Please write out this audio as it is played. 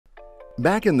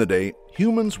Back in the day,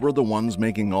 humans were the ones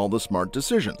making all the smart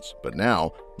decisions, but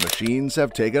now, machines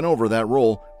have taken over that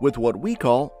role with what we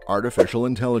call artificial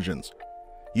intelligence.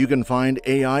 You can find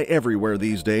AI everywhere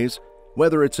these days,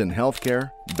 whether it's in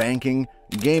healthcare, banking,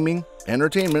 gaming,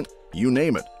 entertainment, you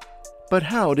name it. But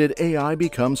how did AI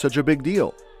become such a big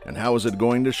deal, and how is it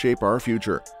going to shape our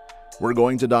future? We're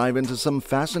going to dive into some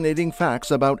fascinating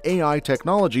facts about AI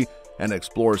technology and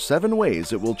explore 7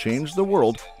 ways it will change the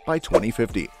world by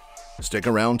 2050. Stick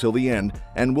around till the end,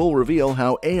 and we'll reveal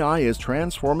how AI is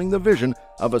transforming the vision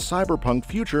of a cyberpunk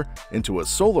future into a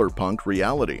solarpunk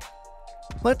reality.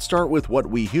 Let's start with what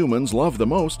we humans love the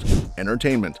most: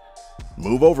 entertainment.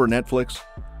 Move over, Netflix.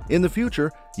 In the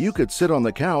future, you could sit on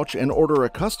the couch and order a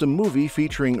custom movie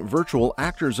featuring virtual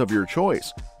actors of your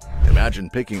choice.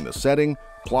 Imagine picking the setting,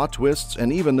 plot twists,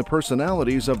 and even the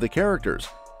personalities of the characters.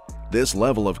 This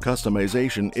level of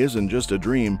customization isn't just a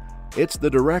dream, it's the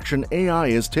direction AI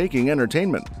is taking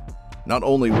entertainment. Not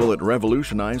only will it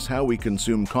revolutionize how we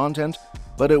consume content,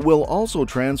 but it will also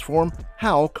transform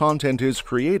how content is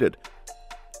created.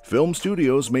 Film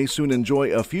studios may soon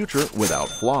enjoy a future without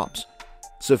flops.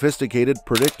 Sophisticated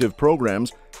predictive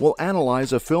programs will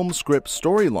analyze a film script's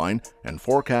storyline and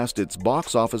forecast its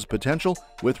box office potential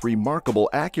with remarkable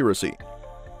accuracy.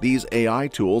 These AI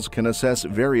tools can assess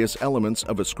various elements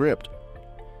of a script,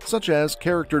 such as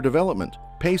character development,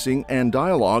 pacing, and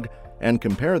dialogue, and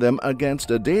compare them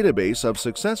against a database of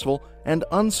successful and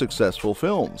unsuccessful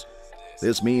films.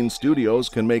 This means studios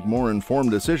can make more informed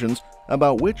decisions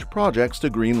about which projects to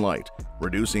greenlight,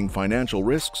 reducing financial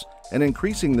risks and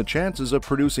increasing the chances of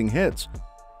producing hits.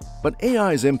 But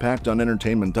AI's impact on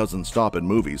entertainment doesn't stop at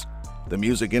movies. The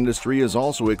music industry is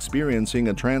also experiencing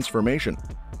a transformation.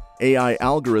 AI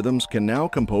algorithms can now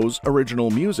compose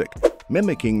original music,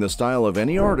 mimicking the style of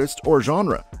any artist or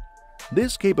genre.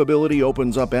 This capability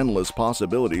opens up endless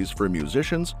possibilities for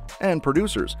musicians and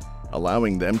producers,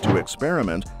 allowing them to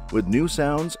experiment with new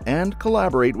sounds and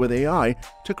collaborate with AI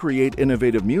to create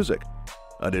innovative music.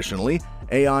 Additionally,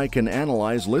 AI can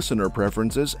analyze listener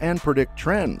preferences and predict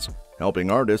trends, helping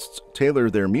artists tailor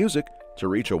their music to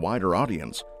reach a wider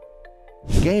audience.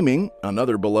 Gaming,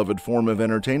 another beloved form of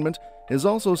entertainment, is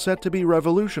also set to be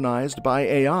revolutionized by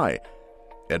AI.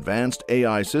 Advanced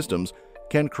AI systems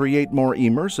can create more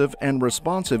immersive and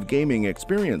responsive gaming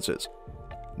experiences.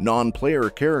 Non-player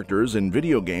characters in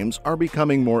video games are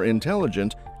becoming more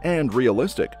intelligent and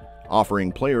realistic,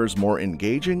 offering players more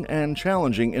engaging and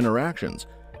challenging interactions.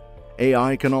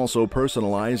 AI can also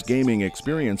personalize gaming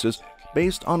experiences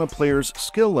based on a player's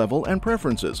skill level and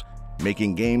preferences,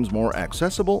 making games more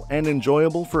accessible and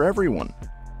enjoyable for everyone.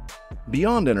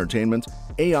 Beyond entertainment,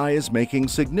 AI is making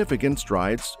significant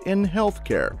strides in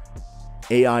healthcare.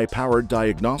 AI-powered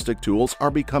diagnostic tools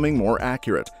are becoming more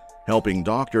accurate, helping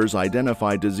doctors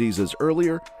identify diseases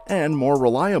earlier and more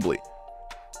reliably.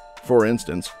 For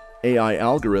instance, AI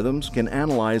algorithms can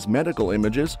analyze medical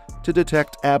images to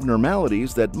detect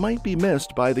abnormalities that might be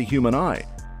missed by the human eye.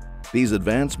 These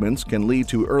advancements can lead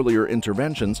to earlier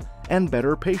interventions and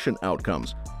better patient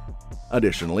outcomes.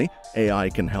 Additionally, AI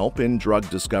can help in drug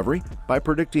discovery by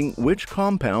predicting which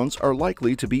compounds are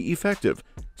likely to be effective,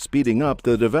 speeding up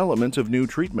the development of new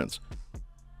treatments.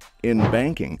 In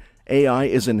banking, AI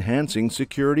is enhancing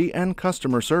security and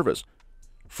customer service.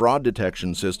 Fraud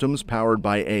detection systems powered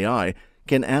by AI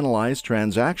can analyze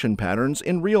transaction patterns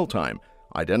in real time,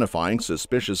 identifying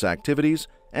suspicious activities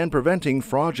and preventing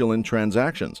fraudulent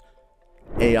transactions.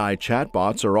 AI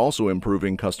chatbots are also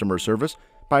improving customer service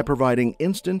by providing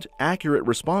instant, accurate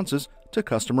responses to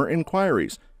customer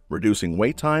inquiries, reducing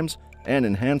wait times, and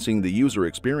enhancing the user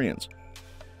experience.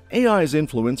 AI's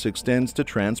influence extends to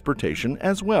transportation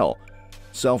as well.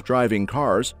 Self-driving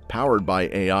cars, powered by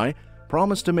AI,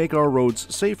 promise to make our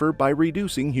roads safer by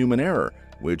reducing human error,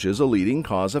 which is a leading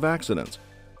cause of accidents.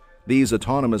 These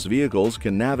autonomous vehicles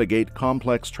can navigate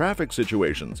complex traffic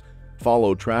situations,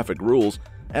 follow traffic rules,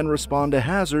 and respond to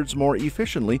hazards more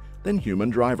efficiently than human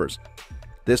drivers.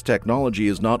 This technology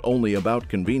is not only about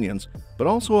convenience, but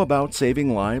also about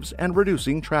saving lives and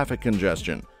reducing traffic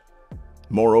congestion.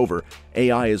 Moreover,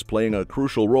 AI is playing a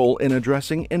crucial role in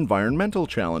addressing environmental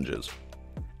challenges.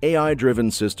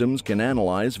 AI-driven systems can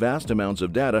analyze vast amounts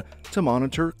of data to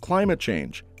monitor climate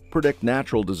change, predict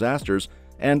natural disasters,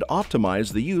 and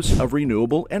optimize the use of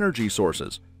renewable energy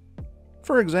sources.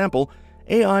 For example,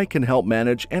 AI can help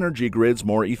manage energy grids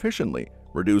more efficiently,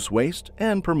 reduce waste,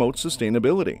 and promote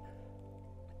sustainability.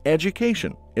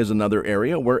 Education is another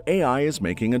area where AI is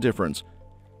making a difference.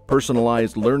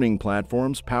 Personalized learning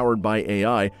platforms powered by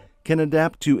AI can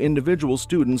adapt to individual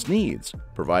students' needs,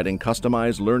 providing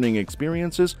customized learning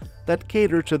experiences that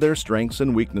cater to their strengths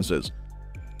and weaknesses.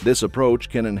 This approach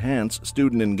can enhance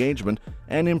student engagement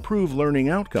and improve learning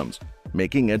outcomes,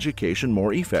 making education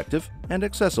more effective and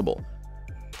accessible.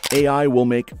 AI will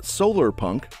make solar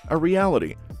punk a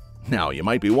reality. Now, you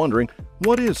might be wondering,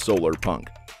 what is solar punk?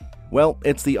 Well,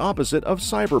 it's the opposite of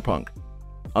cyberpunk.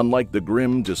 Unlike the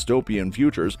grim dystopian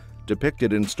futures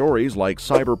depicted in stories like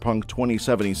Cyberpunk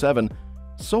 2077,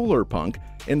 solar punk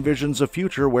envisions a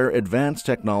future where advanced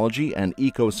technology and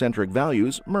eco-centric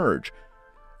values merge.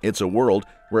 It's a world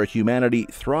where humanity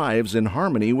thrives in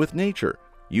harmony with nature,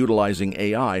 utilizing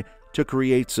AI to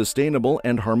create sustainable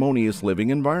and harmonious living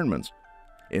environments.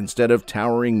 Instead of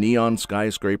towering neon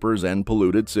skyscrapers and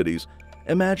polluted cities,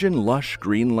 imagine lush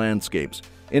green landscapes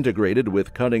integrated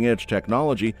with cutting-edge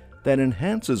technology that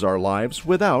enhances our lives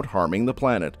without harming the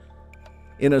planet.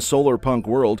 In a solar punk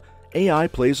world, AI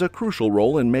plays a crucial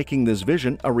role in making this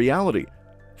vision a reality.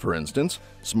 For instance,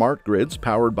 smart grids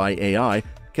powered by AI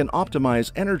can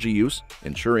optimize energy use,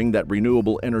 ensuring that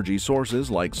renewable energy sources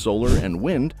like solar and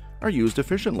wind are used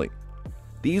efficiently.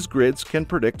 These grids can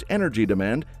predict energy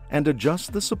demand and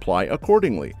adjust the supply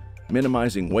accordingly,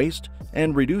 minimizing waste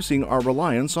and reducing our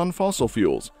reliance on fossil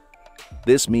fuels.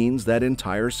 This means that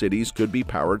entire cities could be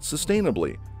powered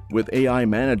sustainably, with AI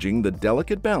managing the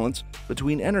delicate balance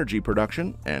between energy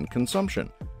production and consumption.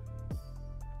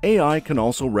 AI can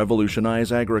also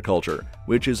revolutionize agriculture,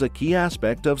 which is a key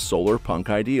aspect of solar punk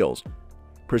ideals.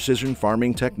 Precision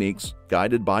farming techniques,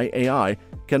 guided by AI,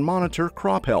 can monitor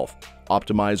crop health,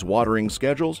 optimize watering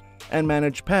schedules, and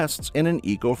manage pests in an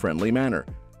eco-friendly manner.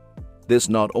 This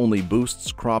not only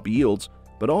boosts crop yields,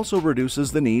 but also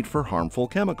reduces the need for harmful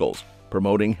chemicals,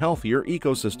 promoting healthier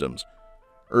ecosystems.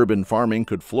 Urban farming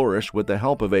could flourish with the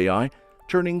help of AI,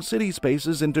 turning city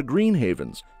spaces into green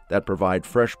havens that provide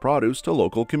fresh produce to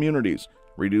local communities,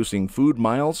 reducing food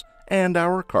miles and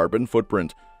our carbon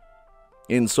footprint.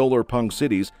 In solar punk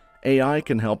cities, AI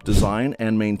can help design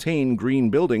and maintain green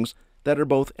buildings that are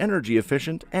both energy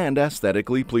efficient and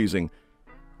aesthetically pleasing.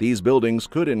 These buildings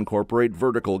could incorporate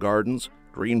vertical gardens,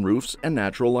 green roofs, and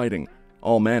natural lighting,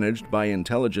 all managed by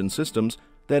intelligent systems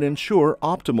that ensure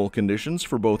optimal conditions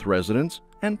for both residents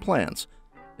and plants.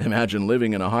 Imagine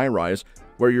living in a high-rise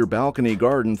where your balcony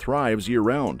garden thrives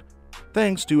year-round,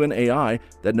 thanks to an AI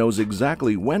that knows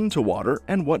exactly when to water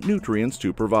and what nutrients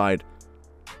to provide.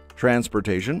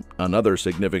 Transportation, another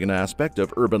significant aspect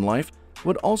of urban life,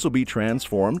 would also be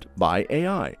transformed by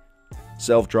AI.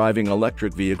 Self-driving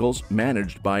electric vehicles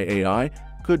managed by AI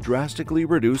could drastically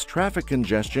reduce traffic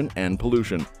congestion and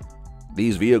pollution.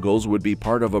 These vehicles would be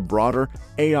part of a broader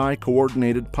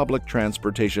AI-coordinated public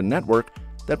transportation network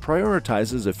that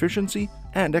prioritizes efficiency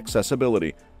and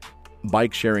accessibility.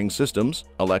 Bike-sharing systems,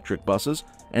 electric buses,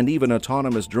 and even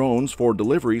autonomous drones for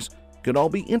deliveries could all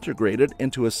be integrated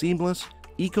into a seamless,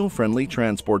 eco-friendly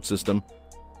transport system.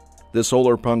 The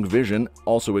solar punk vision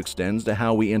also extends to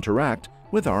how we interact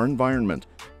with our environment.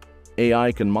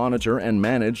 AI can monitor and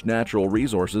manage natural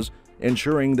resources,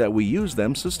 ensuring that we use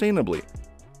them sustainably.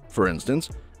 For instance,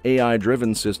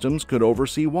 AI-driven systems could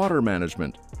oversee water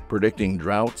management, predicting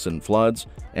droughts and floods,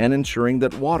 and ensuring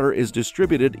that water is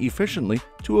distributed efficiently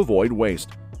to avoid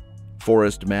waste.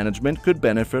 Forest management could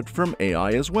benefit from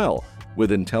AI as well,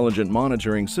 with intelligent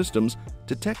monitoring systems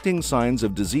detecting signs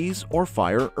of disease or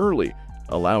fire early,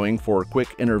 allowing for quick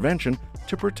intervention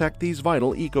to protect these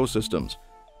vital ecosystems.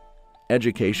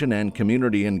 Education and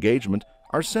community engagement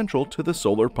are central to the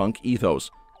solar punk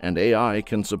ethos, and AI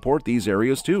can support these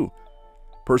areas too.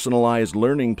 Personalized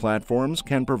learning platforms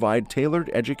can provide tailored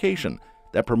education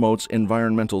that promotes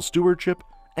environmental stewardship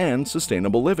and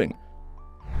sustainable living.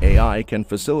 AI can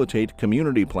facilitate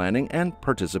community planning and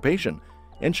participation,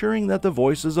 ensuring that the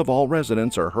voices of all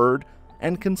residents are heard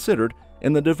and considered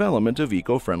in the development of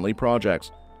eco-friendly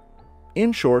projects.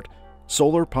 In short,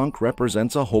 solar punk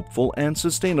represents a hopeful and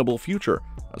sustainable future,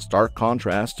 a stark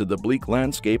contrast to the bleak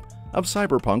landscape of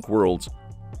cyberpunk worlds.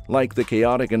 Like the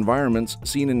chaotic environments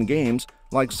seen in games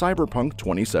like Cyberpunk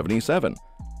 2077.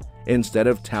 Instead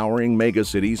of towering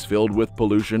megacities filled with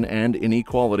pollution and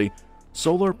inequality,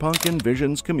 solar punk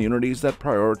envisions communities that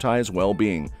prioritize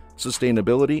well-being,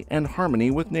 sustainability, and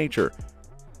harmony with nature.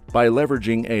 By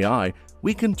leveraging AI,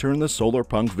 we can turn the solar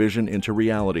punk vision into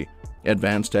reality.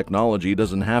 Advanced technology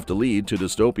doesn't have to lead to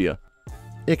dystopia.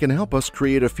 It can help us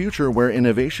create a future where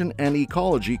innovation and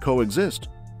ecology coexist.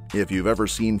 If you've ever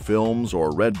seen films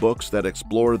or read books that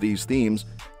explore these themes,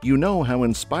 you know how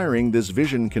inspiring this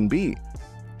vision can be.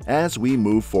 As we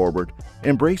move forward,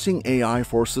 embracing AI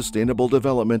for sustainable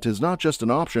development is not just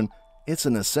an option, it's a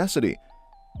necessity.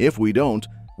 If we don't,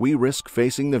 we risk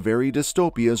facing the very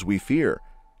dystopias we fear.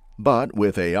 But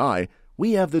with AI,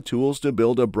 we have the tools to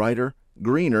build a brighter,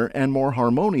 greener, and more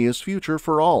harmonious future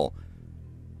for all.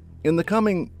 In the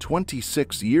coming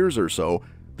 26 years or so,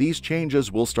 these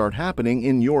changes will start happening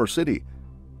in your city.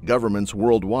 Governments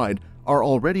worldwide are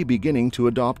already beginning to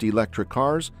adopt electric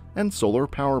cars and solar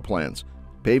power plants,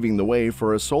 paving the way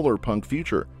for a solar-punk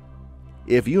future.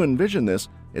 If you envision this,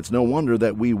 it's no wonder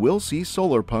that we will see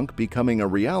solar-punk becoming a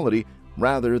reality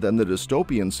rather than the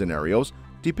dystopian scenarios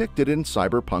depicted in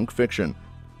cyberpunk fiction.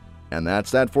 And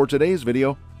that's that for today's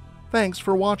video. Thanks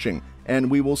for watching, and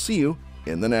we will see you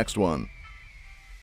in the next one.